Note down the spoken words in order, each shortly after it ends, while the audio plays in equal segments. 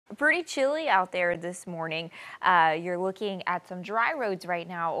Pretty chilly out there this morning. You're looking at some dry roads right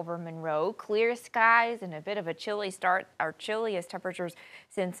now over Monroe. Clear skies and a bit of a chilly start. Our chilliest temperatures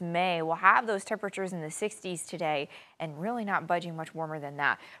since May. We'll have those temperatures in the 60s today and really not budging much warmer than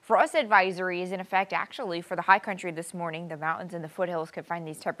that. Frost advisory is in effect actually for the high country this morning. The mountains and the foothills could find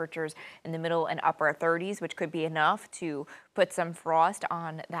these temperatures in the middle and upper 30s, which could be enough to put some frost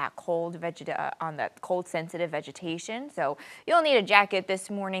on that cold sensitive vegetation. So you'll need a jacket this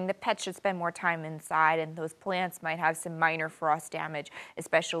morning. The pets should spend more time inside, and those plants might have some minor frost damage,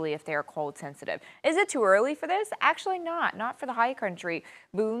 especially if they're cold sensitive. Is it too early for this? Actually not for the high country.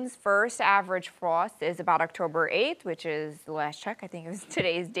 Boone's first average frost is about October 8th, which is the last check. I think it was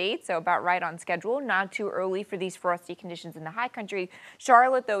today's date, so about right on schedule. Not too early for these frosty conditions in the high country.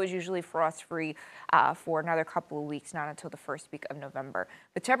 Charlotte, though, is usually frost-free for another couple of weeks, not until the first week of November.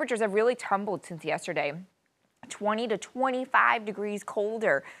 The temperatures have really tumbled since yesterday. 20 to 25 degrees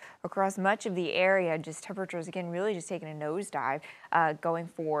colder across much of the area. Just temperatures, again, really just taking a nosedive, going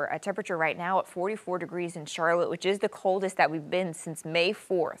for a temperature right now at 44 degrees in Charlotte, which is the coldest that we've been since May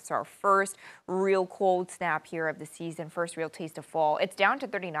 4th. So our first real cold snap here of the season, first real taste of fall. It's down to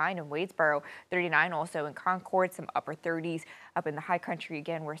 39 in Wadesboro, 39 also in Concord, some upper 30s up in the high country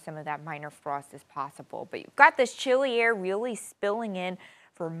again, where some of that minor frost is possible. But you've got this chilly air really spilling in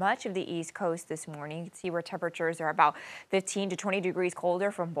for much of the East Coast this morning. You can see where temperatures are about 15 to 20 degrees colder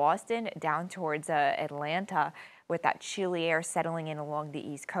from Boston down towards Atlanta, with that chilly air settling in along the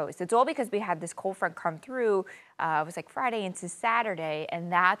East Coast. It's all because we had this cold front come through. It was like Friday into Saturday, and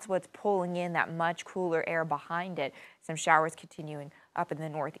that's what's pulling in that much cooler air behind it. Some showers continuing up in the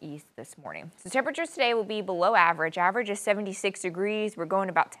northeast this morning. So temperatures today will be below average. Average is 76 degrees. We're going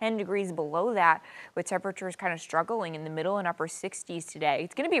about 10 degrees below that, with temperatures kind of struggling in the middle and upper 60s today.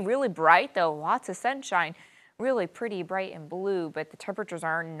 It's going to be really bright, though. Lots of sunshine. Really pretty bright and blue, but the temperatures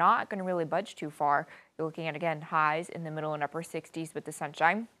are not going to really budge too far. You're looking at, again, highs in the middle and upper 60s with the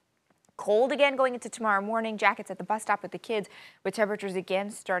sunshine. Cold again going into tomorrow morning. Jackets at the bus stop with the kids, with temperatures again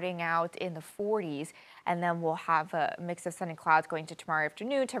starting out in the 40s. And then we'll have a mix of sun and clouds going to tomorrow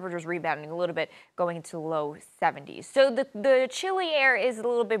afternoon. Temperatures rebounding a little bit, going into low 70s. So the chilly air is a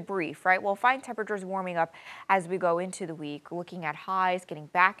little bit brief, right? We'll find temperatures warming up as we go into the week. Looking at highs, getting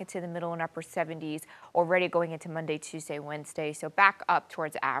back into the middle and upper 70s, already going into Monday, Tuesday, Wednesday. So back up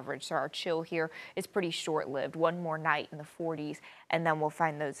towards average. So our chill here is pretty short-lived. One more night in the 40s, and then we'll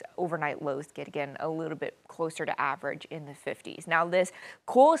find those overnight lows get again a little bit closer to average in the 50s. Now this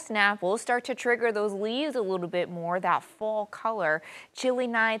cool snap will start to trigger those leaves a little bit more, that fall color. Chilly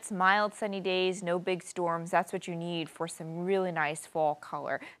nights, mild sunny days, no big storms. That's what you need for some really nice fall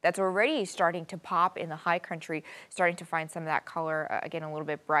color. That's already starting to pop in the high country, starting to find some of that color again a little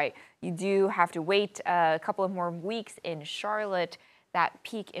bit bright. You do have to wait a couple of more weeks in Charlotte. That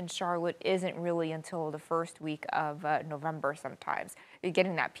peak in Charlotte isn't really until the first week of November sometimes. You're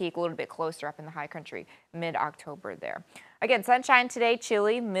getting that peak a little bit closer up in the high country, mid-October there. Again, sunshine today,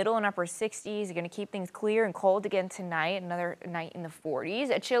 chilly, middle and upper 60s. You're going to keep things clear and cold again tonight, another night in the 40s.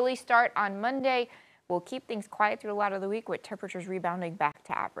 A chilly start on Monday. We'll keep things quiet through a lot of the week with temperatures rebounding back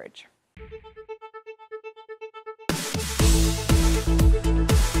to average.